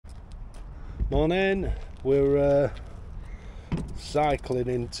Morning, we're cycling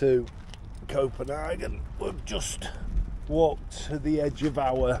into Copenhagen. We've just walked to the edge of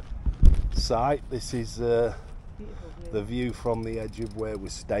our site. This is the view from the edge of where we're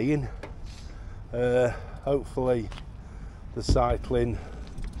staying. Hopefully the cycling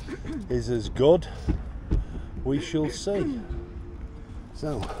is as good. We shall see.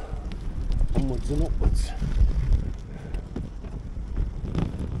 So, onwards and upwards.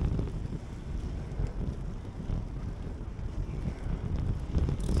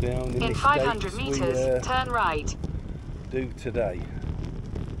 In 500 meters, turn right. Do today.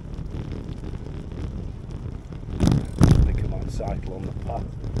 I think I might cycle on the path.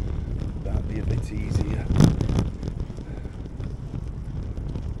 That'd be a bit easier.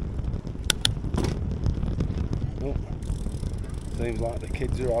 Oh, seems like the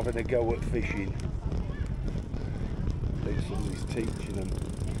kids are having a go at fishing. I think somebody's teaching them.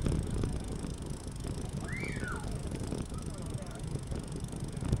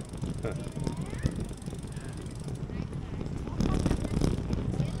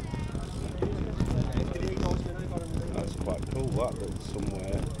 That's quite cool, that there's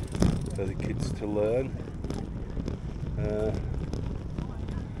somewhere for the kids to learn.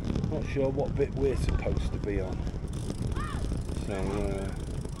 Not sure what bit we're supposed to be on, so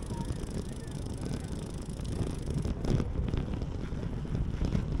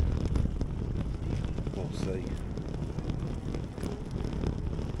we'll see.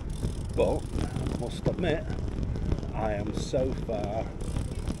 But I must admit, I am so far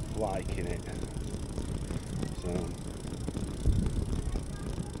liking it. So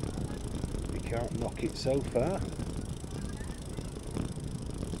we can't knock it so far.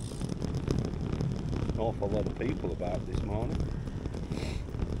 An awful lot of people about this morning.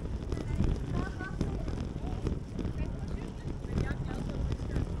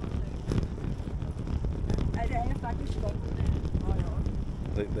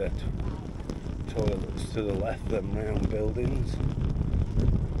 I think they're toilets to the left, them round buildings.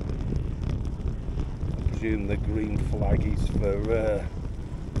 I presume the green flag is for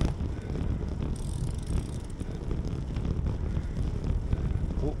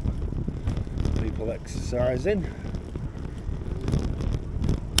people exercising.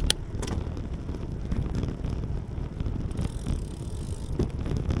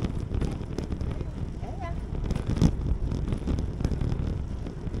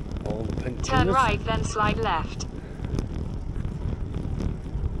 Turn right, then slide left.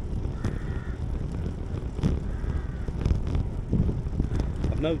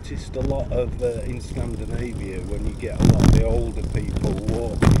 I've noticed a lot of in Scandinavia, when you get a lot of the older people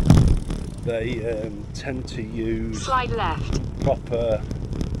walking, they tend to use slide left. Proper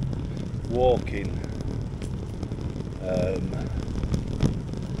walking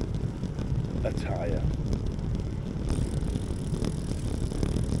attire.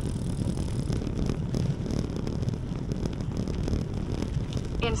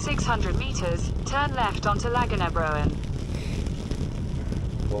 In 600 meters, turn left onto Laganabroen.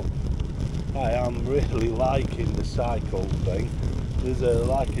 Well, I am really liking the cycle thing. There's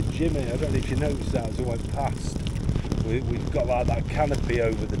like a gym here. I don't know if you noticed that as I went past. We've got like that canopy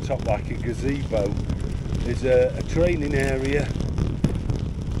over the top, like a gazebo. There's a training area.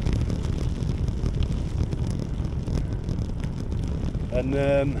 And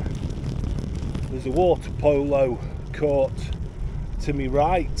there's a water polo court to my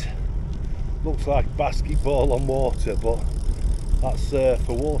right. Looks like basketball on water, but that's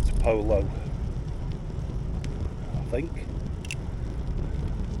for water polo, I think.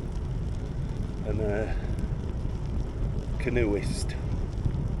 And canoeist.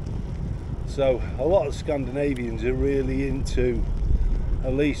 So a lot of Scandinavians are really into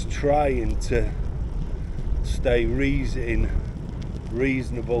at least trying to stay in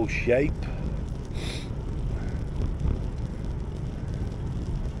reasonable shape.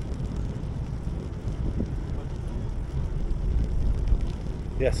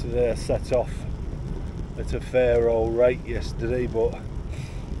 Yesterday I set off at a fair old rate yesterday, but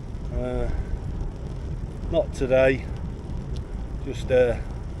not today. Just a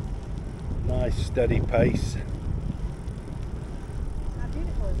nice steady pace. How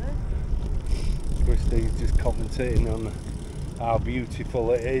beautiful is it? Christine's just commenting on how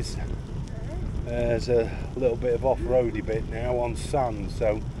beautiful it is. There's a little bit of off-roady bit now on sand,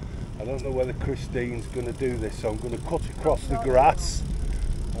 so I don't know whether Christine's going to do this, so I'm going to cut across the grass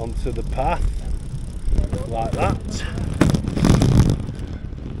onto the path like that.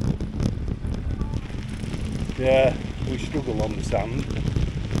 Yeah, we struggle on the sand.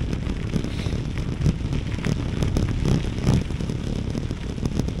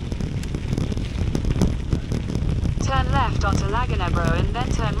 left onto Laganebro and then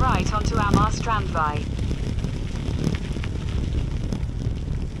turn right onto Amar Strandby.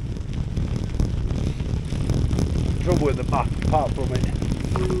 Trouble with the map, apart from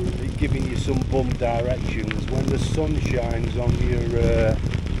it giving you some bum directions, when the sun shines on your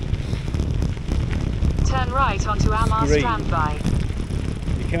turn right onto Amar screen,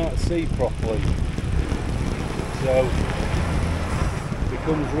 Strandby. you can't see properly, so it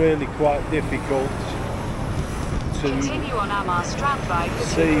becomes really quite difficult to Continue on Amar Strandby for 2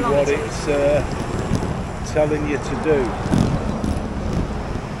 see what kilometers. it's telling you to do.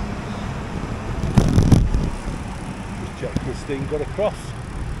 Just check Christine got across,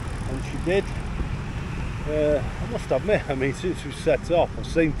 and she did. I must admit, I mean, since we set off, I've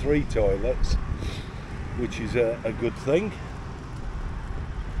seen 3 toilets, which is a good thing.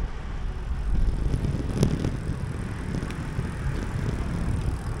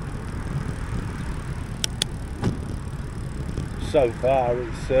 So far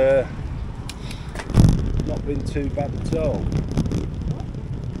it's not been too bad at all.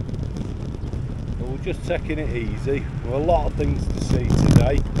 But we're just taking it easy. There are a lot of things to see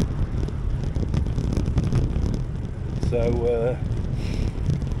today, so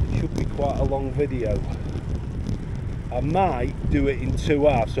it should be quite a long video. I might do it in 2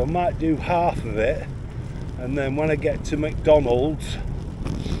 halves, so I might do half of it, and then when I get to McDonald's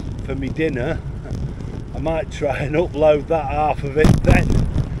for my dinner, I might try and upload that half of it then.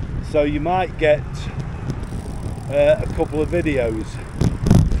 So you might get a couple of videos.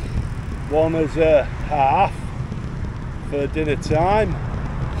 One as a half for dinner time,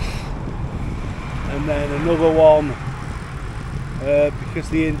 and then another one because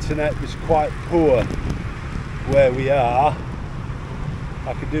the internet was quite poor where we are.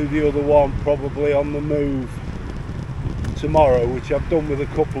 I could do the other one probably on the move tomorrow, which I've done with a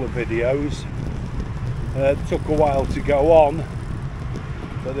couple of videos. Took a while to go on,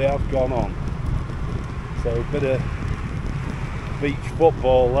 but they have gone on. So a bit of beach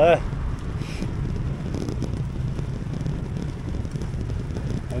football there,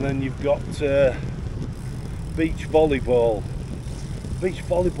 and then you've got beach volleyball. Beach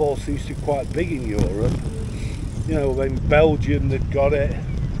volleyball seems to be quite big in Europe. You know, in Belgium they've got it.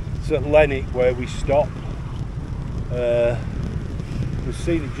 It's at Lennox where we stop. We've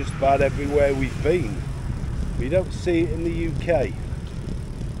seen it just about everywhere we've been. We don't see it in the UK.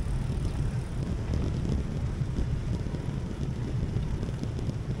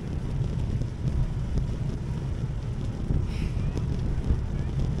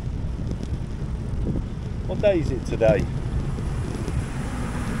 What day is it today?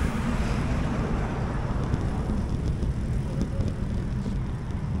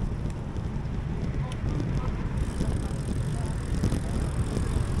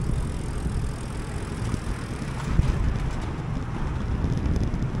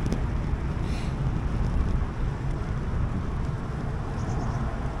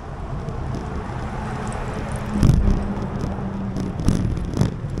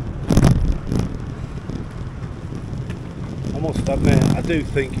 I must admit, I do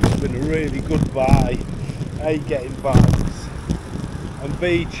think it's been a really good buy, A, getting bikes, and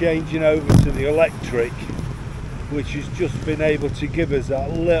B, changing over to the electric, which has just been able to give us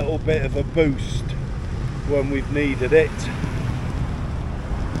that little bit of a boost when we've needed it.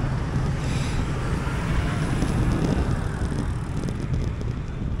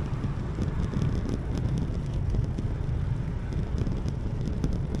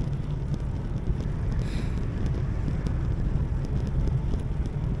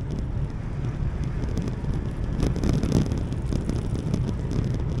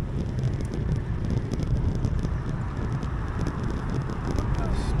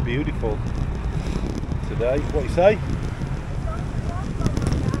 Beautiful today. What you say?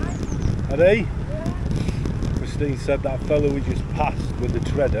 Are they? Christine said that fellow we just passed with the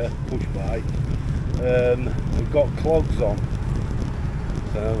treader push bike have got clogs on,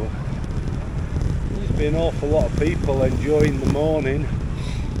 so there's been an awful lot of people enjoying the morning.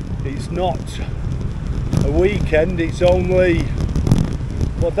 It's not a weekend, it's only,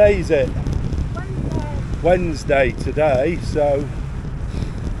 what day is it? Wednesday today, so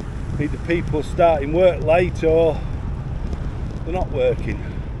either people starting work late or they're not working.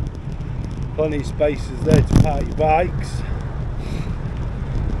 Plenty of spaces there to park your bikes.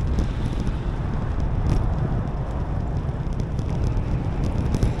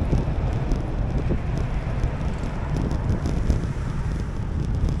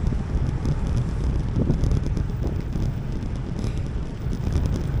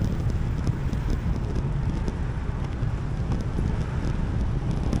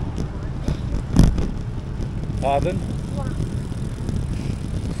 Pardon? Why?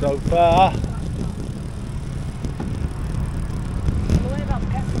 so far.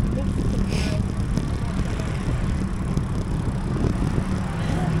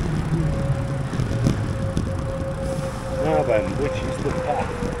 Now then, which is the path?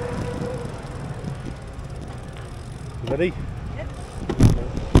 Ready? Yep.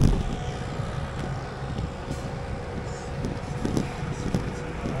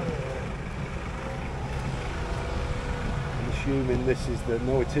 I'm assuming this is the...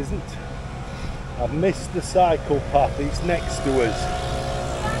 no, it isn't. I've missed the cycle path, it's next to us.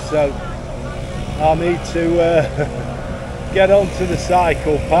 So I need to get onto the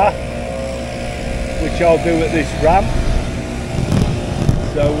cycle path, which I'll do at this ramp.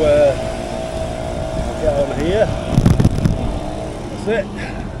 So I'll get on here. That's it.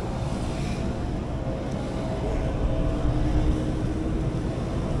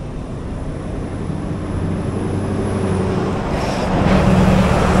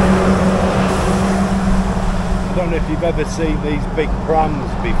 I don't know if you've ever seen these big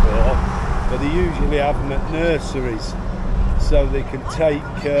prams before, but they usually have them at nurseries, so they can take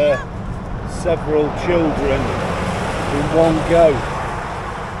several children in one go.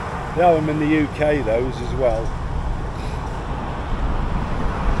 They have them in the UK, those as well.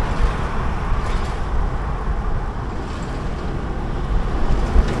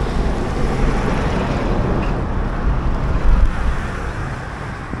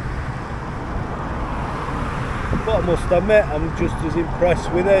 But I must admit, I'm just as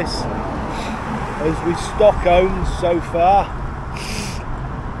impressed with this as with Stockholm so far.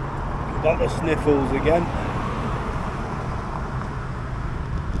 Got the sniffles again.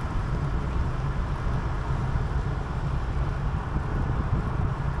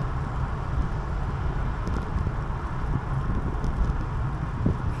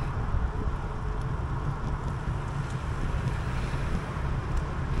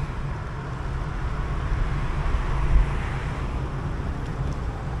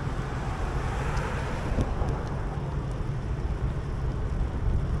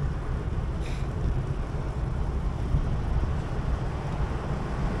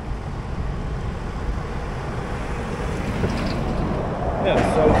 Yeah,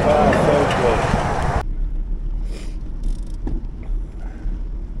 so far so good.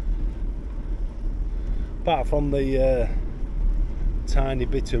 Apart from the tiny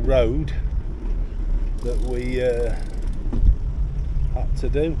bit of road that we had to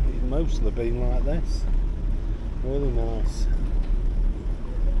do, it's mostly been like this. Really nice.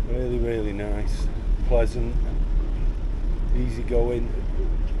 Really, really nice. Pleasant. Easy going.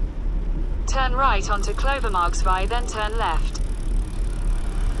 Turn right onto Clovermarksvej, then turn left.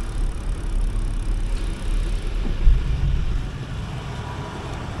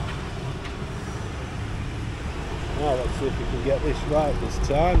 Now let's see if we can get this right this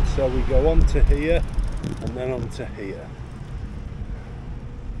time. So we go on to here and then on to here.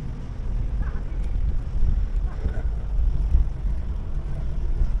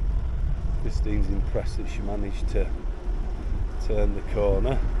 Christine's impressed that she managed to turn the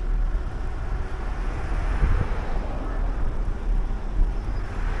corner.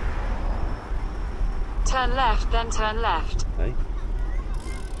 Turn left, then turn left. Hey.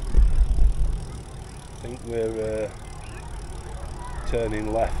 I think we're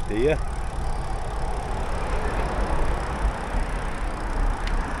turning left here.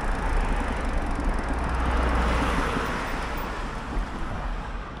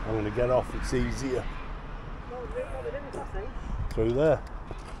 I'm going to get off, it's easier. Through there.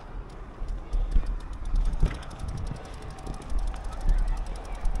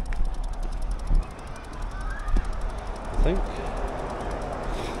 I think.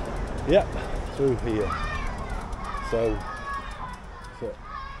 Yep, through here. So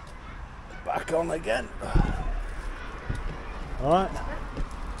back on again. Alright.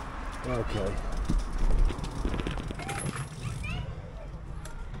 Okay.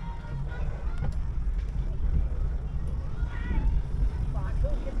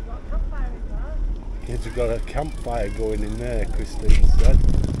 Kids have got a campfire going in there, Christine said.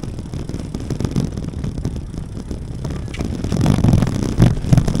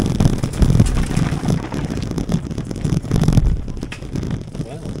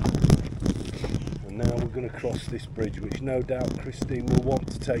 Across this bridge, which no doubt Christine will want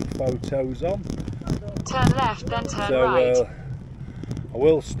to take photos on. Turn left, then turn right. I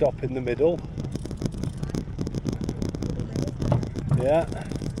will stop in the middle. Yeah.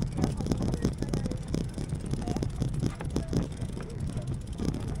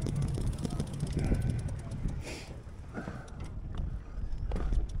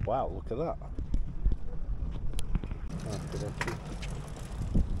 Wow, look at that.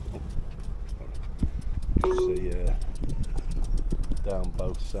 See down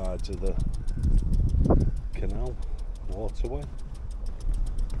both sides of the canal waterway.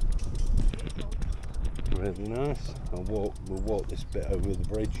 Really nice. We'll walk this bit over the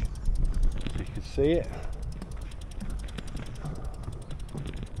bridge so you can see it.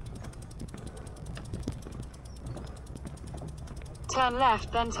 Turn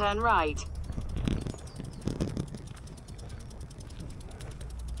left, then turn right.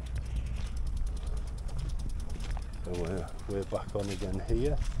 So we're back on again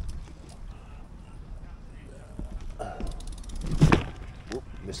here. Oop,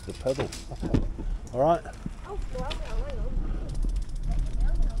 missed the pedal. Alright.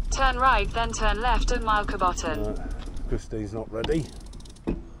 Turn right, then turn left at Malkabotten. Right. Christine's not ready.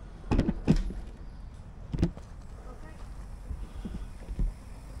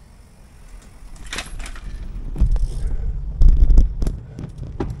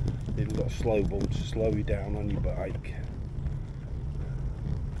 You've got a slow bump to slow you down on your bike.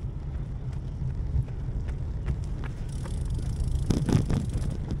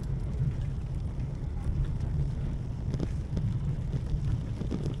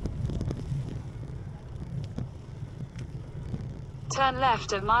 Turn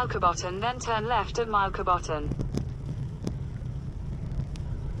left at Malkabotten, then turn left at Malkabotten.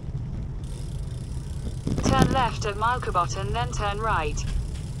 Turn left at Malkabotten, then turn right.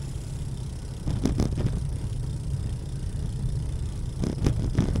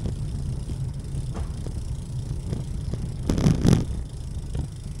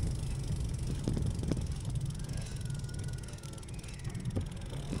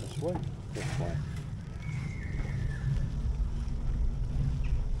 This way? This way.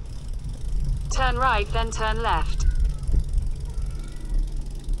 Turn right, then turn left.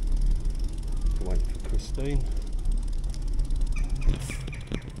 Wait for Christine.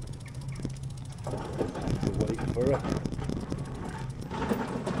 Have to wait for her.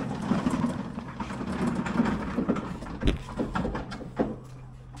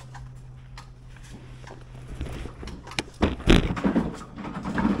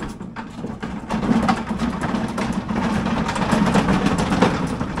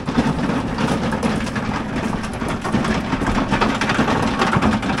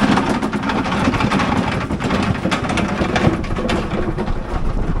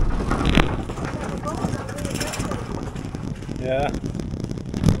 Yeah.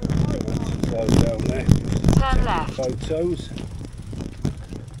 Slow down there. Turn left. Photos.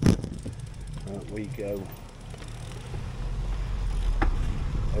 Out we go.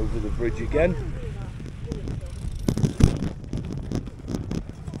 Over the bridge again.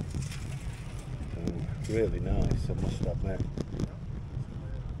 Really nice, I must admit.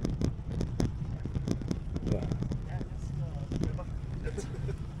 Yeah.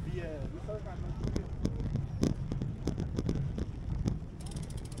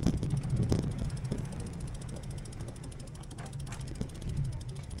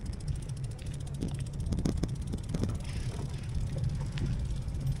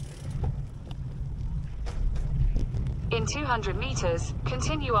 In 200 meters,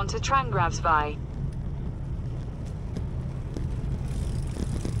 continue on to Trangravsvej.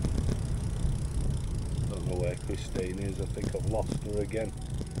 Don't know where Christine is, I think I've lost her again.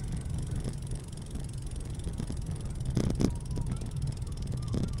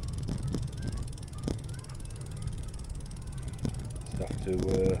 Just have to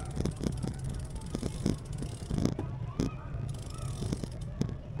there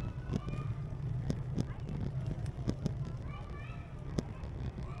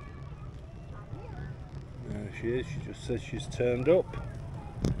she is, she just says she's turned up.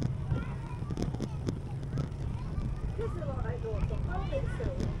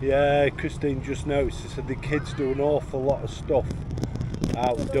 Yeah, Christine just noticed, she said the kids do an awful lot of stuff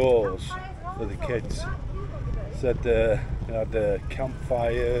outdoors for the kids. Said they had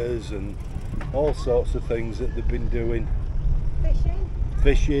campfires and all sorts of things that they've been doing.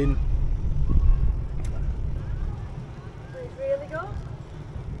 Fishing. It's really good.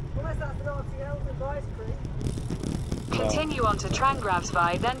 Unless that's the naughty elder's ice cream. Continue on to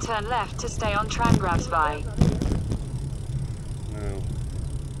Trangravsvej, then turn left to stay on Trangravsvej. No.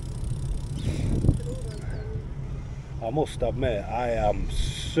 I must admit, I am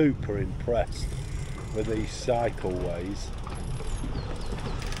super impressed with these cycleways.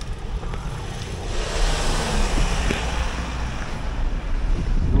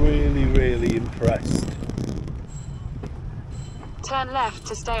 Really, really impressed. Turn left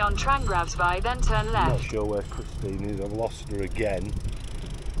to stay on Trangravsvej, then turn I'm not left. sure where Christine is, I've lost her again.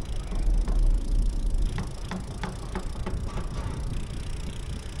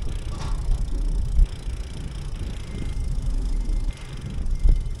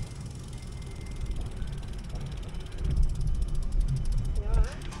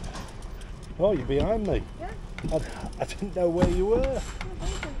 Oh, you're behind me. Yeah. I didn't know where you were. I'm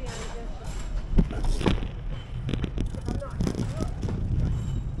not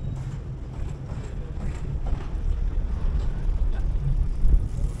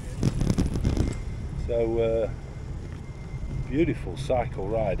So, beautiful cycle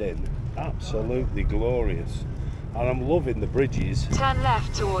ride in. Absolutely glorious. And I'm loving the bridges. Turn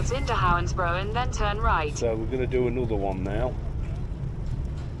left towards Inderhavensbro and then turn right. So we're going to do another one now.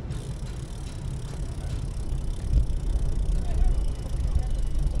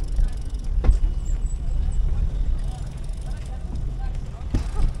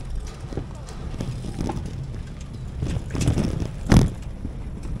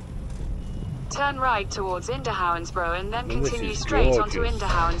 Turn right towards Inderhavensbro and then And this continue is straight onto gorgeous.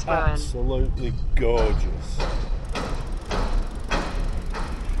 Inderhavensbro. Absolutely gorgeous.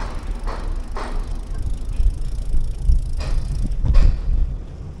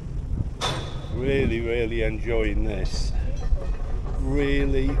 Really enjoying this.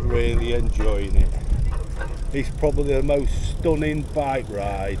 Really enjoying it. It's probably the most stunning bike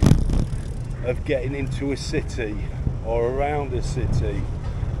ride of getting into a city or around a city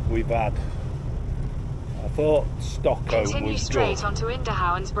we've had. I thought Stockholm Continue was straight good, onto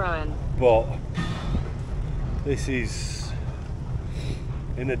Inderhavensbro. but this is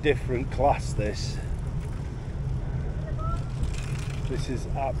in a different class. This is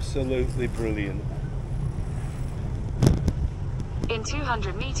absolutely brilliant. In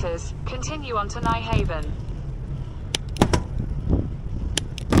 200 meters, continue onto Nijhaven.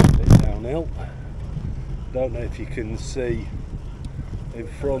 Bit downhill. Don't know if you can see in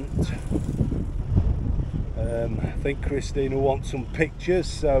front. I think Christina wants some pictures,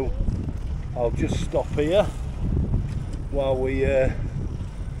 so I'll just stop here while we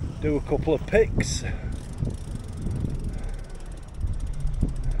do a couple of pics.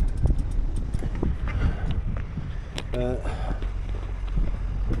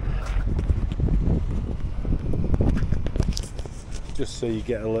 Just so you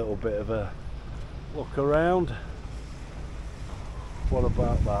get a little bit of a look around. What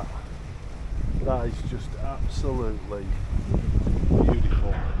about that? That is just absolutely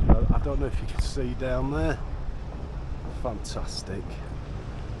beautiful. I don't know if you can see down there. Fantastic.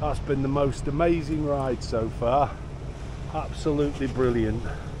 That's been the most amazing ride so far. Absolutely brilliant.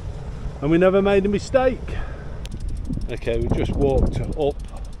 And we never made a mistake. Okay, we just walked up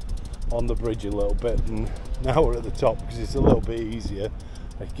on the bridge a little bit and now we're at the top because it's a little bit easier.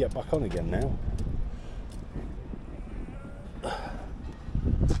 I can get back on again now.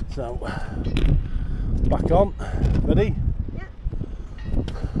 So, back on, ready? Yeah.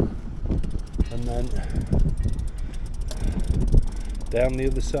 And then down the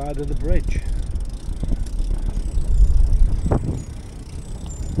other side of the bridge.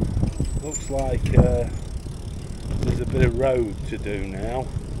 Looks like there's a bit of road to do now,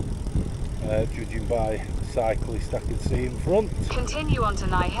 judging by the cyclist I can see in front. Continue onto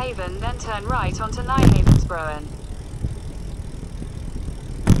Nijhaven, then turn right onto Nijhavensbro.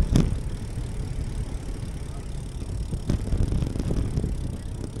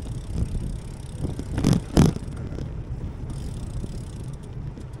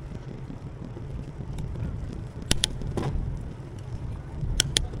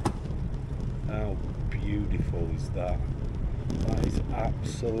 How beautiful is that? That is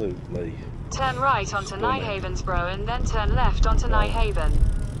absolutely Turn right onto stunning. Nijhavensbro and then turn left onto Yeah. Nijhaven.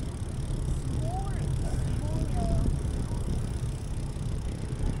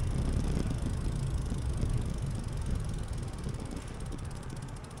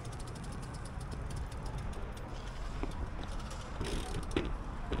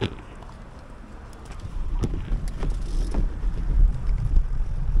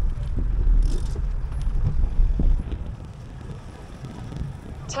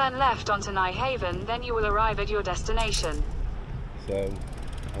 Turn left onto Nijhaven, then you will arrive at your destination. So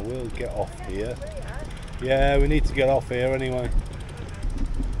I will get off here. Yeah, we need to get off here anyway.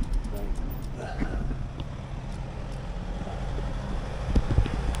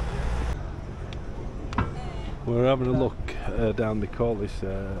 We're having a look down, they call this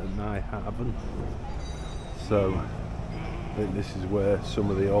Nijhaven. So I think this is where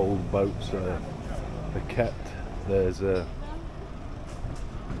some of the old boats are kept. There's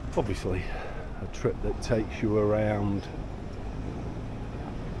obviously a trip that takes you around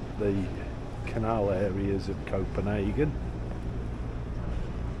the canal areas of Copenhagen.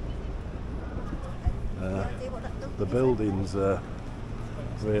 The buildings are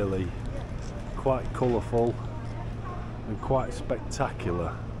really quite colourful and quite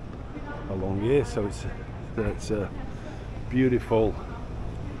spectacular along here, so it's a beautiful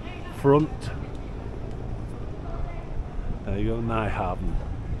front. There you go, Nijhaven.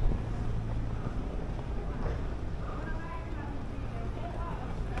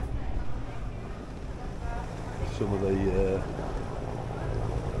 Some of the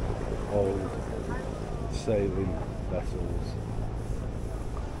old sailing vessels.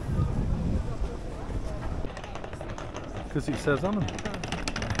 Because it says on them.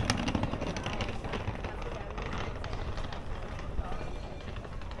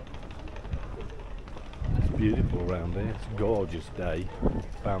 It's beautiful around here. It's a gorgeous day.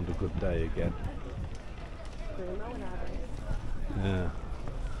 Found a good day again. Yeah.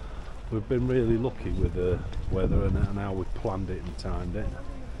 We've been really lucky with the weather and how we planned it and timed it.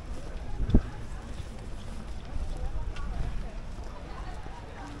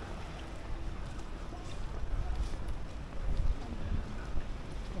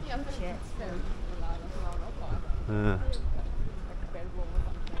 Yeah.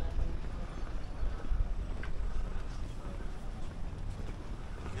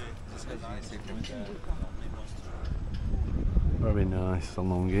 Very nice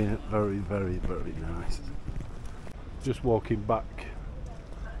along here, very nice. Just walking back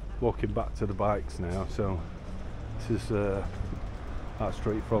to the bikes now. So this is that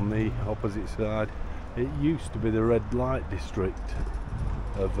street from the opposite side. It used to be the red light district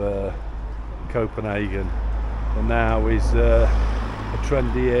of Copenhagen, and now is a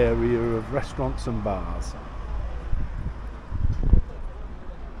trendy area of restaurants and bars.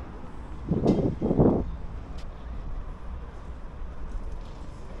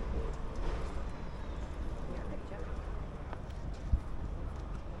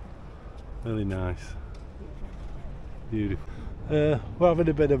 Really nice, beautiful. We're having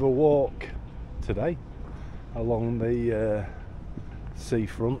a bit of a walk today along the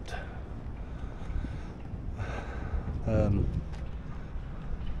seafront.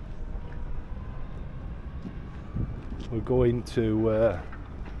 We're going to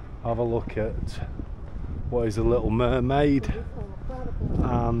have a look at what is a Little Mermaid,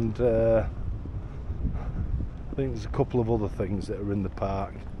 and I think there's a couple of other things that are in the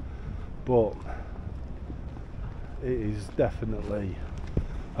park, but it is definitely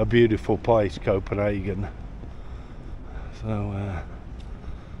a beautiful place, Copenhagen. So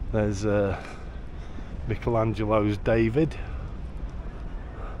there's Michelangelo's David.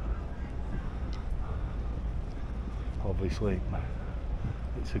 Obviously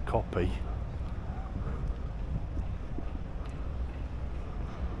it's a copy.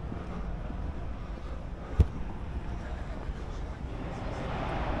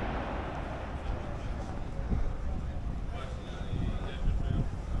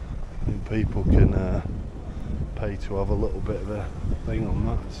 And people can pay to have a little bit of a thing on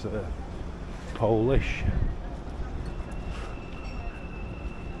that. It's Polish.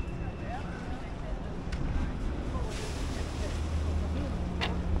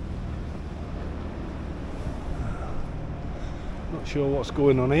 Not sure what's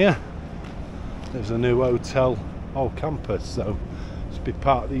going on here. There's a new hotel, campus, so it's be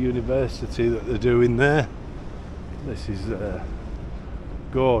part of the university that they're doing there. This is a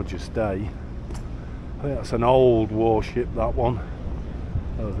gorgeous day. I think that's an old warship, that one.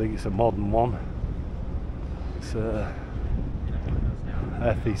 I don't think it's a modern one. It's a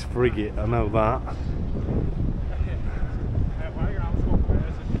Effie's frigate, I know that.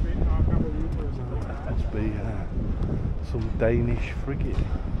 Must be some Danish frigate.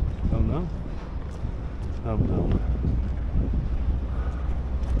 Don't know. Don't know.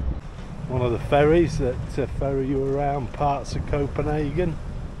 One of the ferries that ferry you around parts of Copenhagen.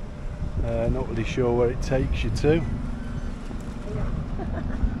 Not really sure where it takes you to.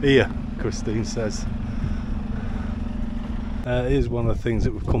 Here, Christine says. Here's one of the things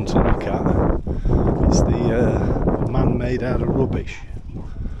that we've come to look at. It's the man made out of rubbish,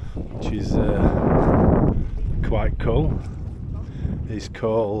 which is quite cool. It's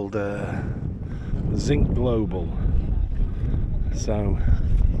called Zinc Global. So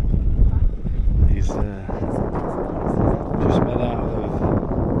he's just made out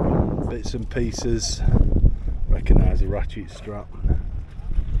of bits and pieces. Recognise a ratchet strap.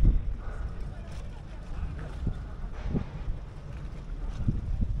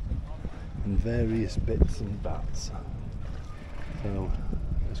 And various bits and bats. So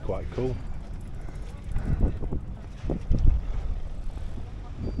it's quite cool.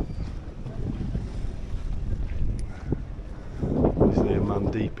 Obviously a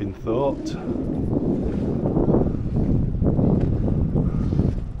man deep in thought.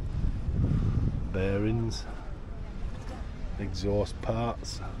 Bearings, exhaust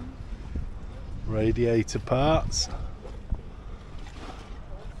parts, radiator parts.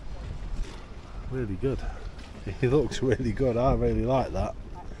 really good. He looks really good. I really like that.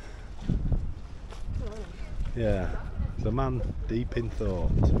 Yeah, the man deep in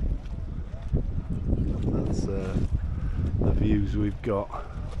thought. That's the views we've got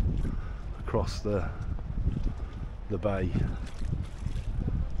across the bay.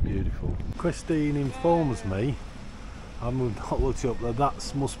 Beautiful. Christine informs me, I've not looked up,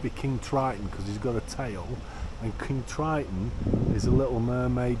 that must be King Triton because he's got a tail, and King Triton is a Little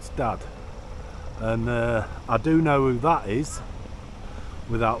Mermaid's dad. And I do know who that is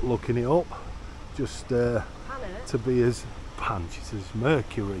without looking it up, just to be as Pan, she says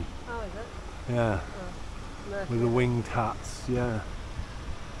Mercury. Oh, is it? Yeah, Oh, with the winged hats, yeah.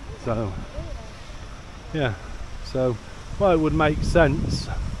 So, yeah, so, well, it would make sense.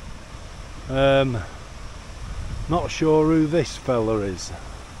 Not sure who this fella is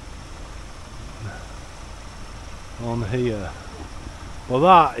on here. Well,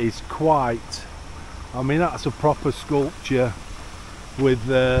 that is quite, I mean, that's a proper sculpture with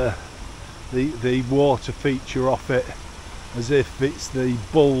the water feature off it, as if it's the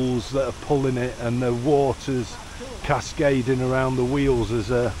bulls that are pulling it and the water's cascading around the wheels as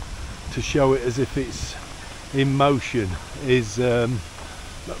to show it as if it's in motion, is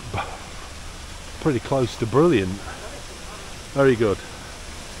pretty close to brilliant. Very good.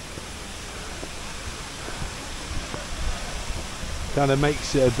 Kind of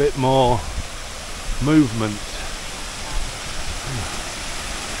makes it a bit more movement.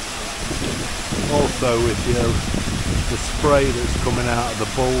 Also with the spray that's coming out of the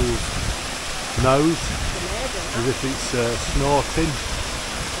bull's nose, as if it's snorting.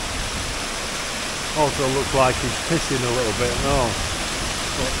 Also looks like he's pissing a little bit, no,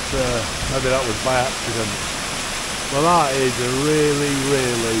 but maybe that was by accident. Well, that is a really,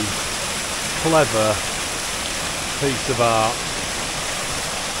 really clever piece of art.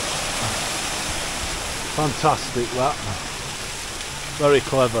 Fantastic, that. Very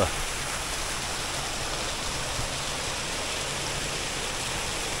clever.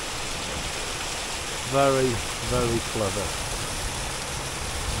 Very, very clever.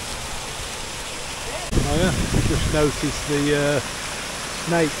 Oh yeah, just noticed the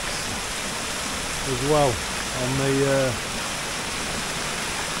snakes as well on the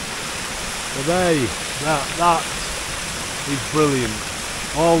that is brilliant.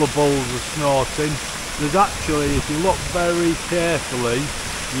 All the bulls are snorting. There's actually, if you look very carefully,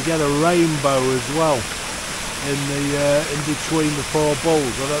 you get a rainbow as well in between the four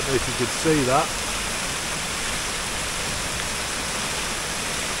bulls. I don't know if you could see that.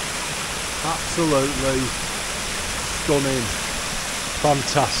 Absolutely stunning,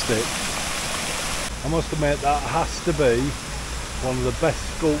 fantastic. I must admit that has to be one of the best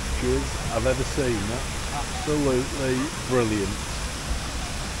sculptures I've ever seen. That's absolutely brilliant.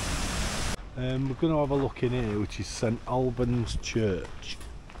 We're going to have a look in here, which is St Albans Church.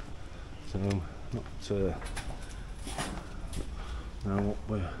 So not know what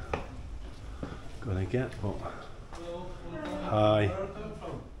we're going to get, but hi.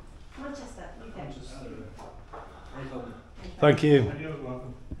 Manchester, UK. Thank you.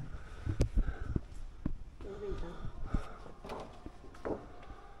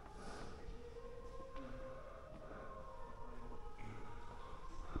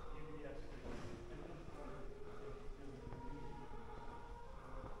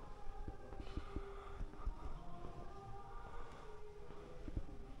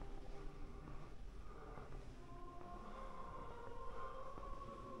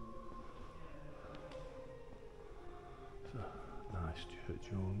 Nice church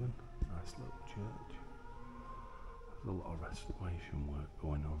organ, nice little church. There's a lot of restoration work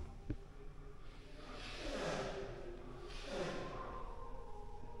going on.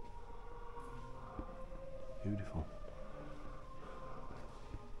 Beautiful.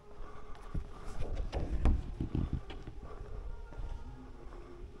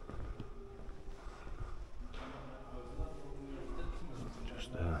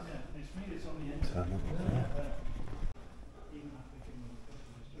 Just turn up there.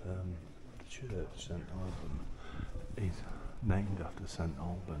 The church, St Alban, is named after St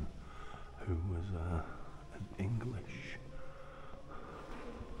Alban, who was an English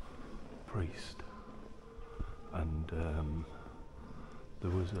priest, and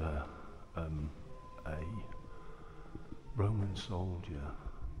there was a Roman soldier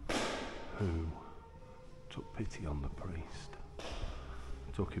who took pity on the priest,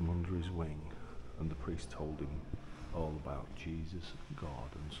 took him under his wing, and the priest told him all about Jesus,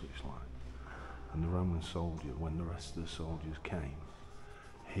 God and such like. And the Roman soldier, when the rest of the soldiers came,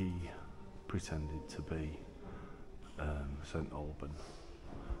 he pretended to be St Alban,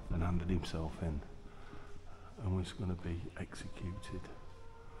 and handed himself in and was going to be executed.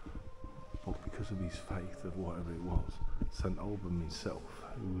 But because of his faith of whatever it was, St Alban himself,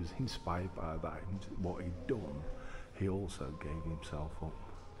 who was inspired by that, what he'd done, he also gave himself up.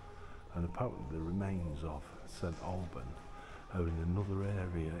 And apparently the remains of St Alban are in another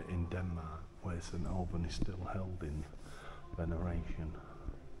area in Denmark where St Alban is still held in veneration.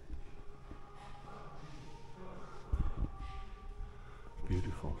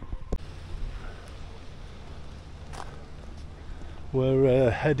 Beautiful. We're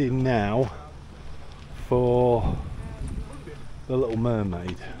heading now for the Little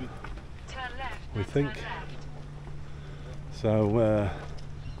Mermaid, Turn left, we then think. turn left. So we're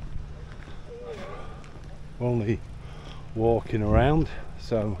only walking around,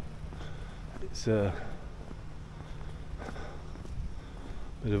 so it's a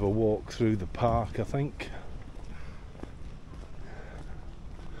bit of a walk through the park, I think.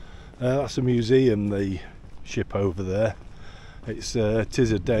 That's a museum, the ship over there. It's a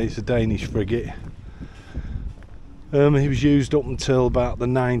Danish frigate. It was used up until about the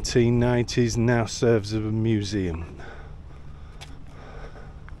 1990s and now serves as a museum.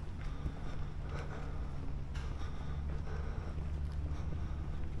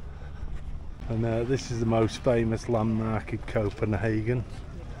 And this is the most famous landmark in Copenhagen,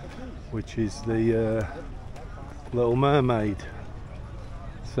 which is the Little Mermaid.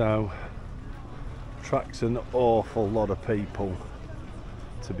 So attracts an awful lot of people,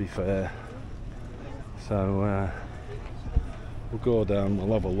 to be fair. So we'll go down,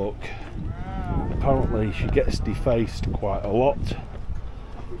 we'll have a look. Apparently she gets defaced quite a lot,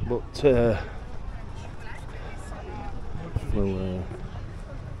 but we'll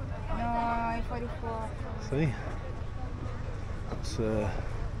see. That's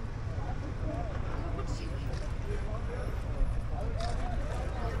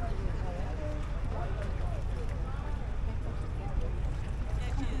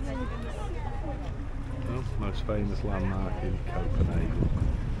most famous landmark in Copenhagen.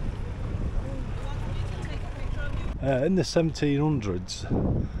 In the 1700s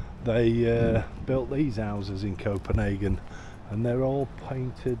they built these houses in Copenhagen, and they're all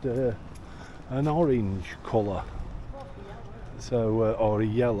painted an orange colour, so or a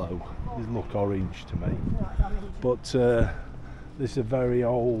yellow. They look orange to me, but this is a very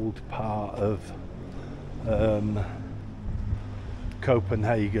old part of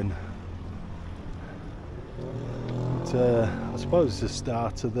Copenhagen. I suppose it's the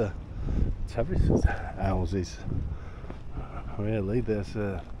start of the terrace houses. Really, there's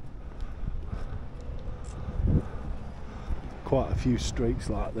quite a few streets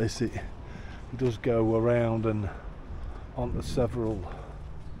like this. It does go around and onto several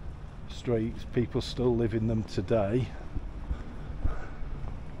streets. People still live in them today.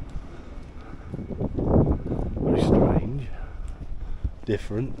 Very strange,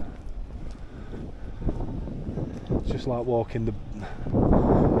 different. It's just like walking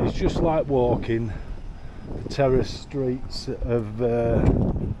the terrace streets of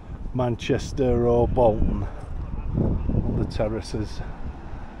Manchester or Bolton. All the terraces,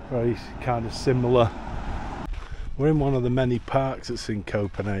 very kind of similar. We're in one of the many parks that's in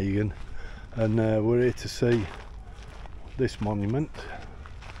Copenhagen, and we're here to see this monument.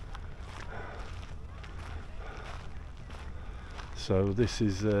 So this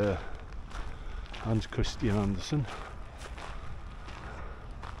is Hans Christian Andersen.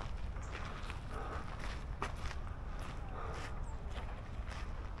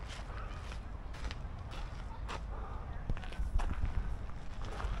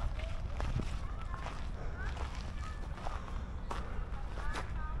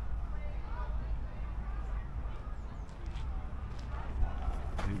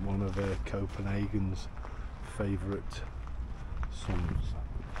 One of Copenhagen's favourite sons.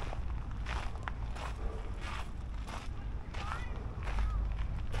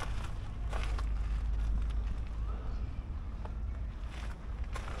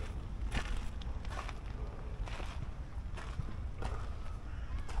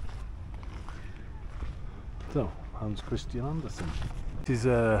 So, Hans Christian Andersen. This is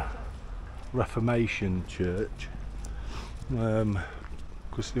a Reformation church.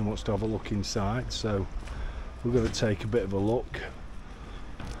 Christian wants to have a look inside, so we're going to take a bit of a look.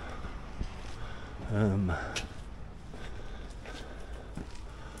 Turn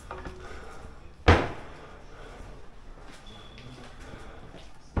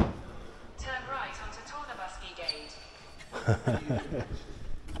right onto Tornabuski Gate.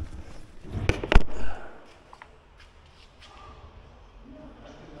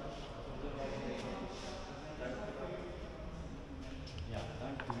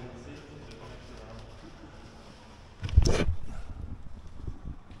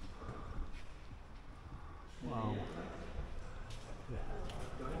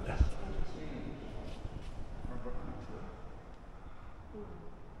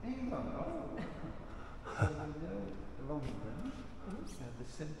 England, oh. So you know London, the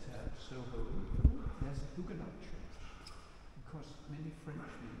centre, Soho, there's a Huguenot church. Because many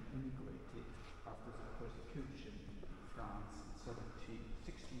Frenchmen immigrated after the persecution in France in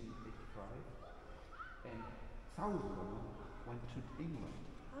 1685, and thousands of them went to England.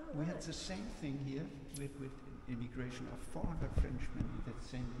 We had the same thing here with immigration of 400 Frenchmen that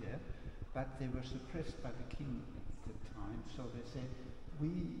same year, but they were suppressed by the king at the time, so they said,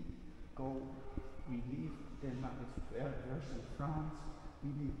 we leave Denmark, it's worse in France, we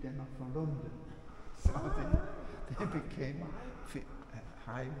leave Denmark for London. So they became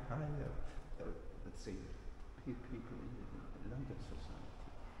high, let's say, people in the London society.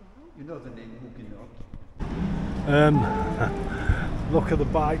 You know the name Huguenot? Look at the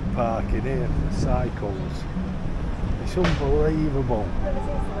bike parking here for cycles. It's unbelievable.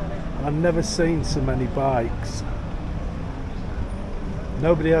 I've never seen so many bikes.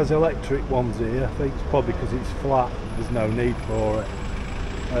 Nobody has electric ones here. I think it's probably because it's flat, there's no need for it.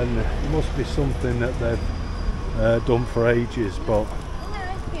 And it must be something that they've done for ages, but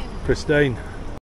pristine.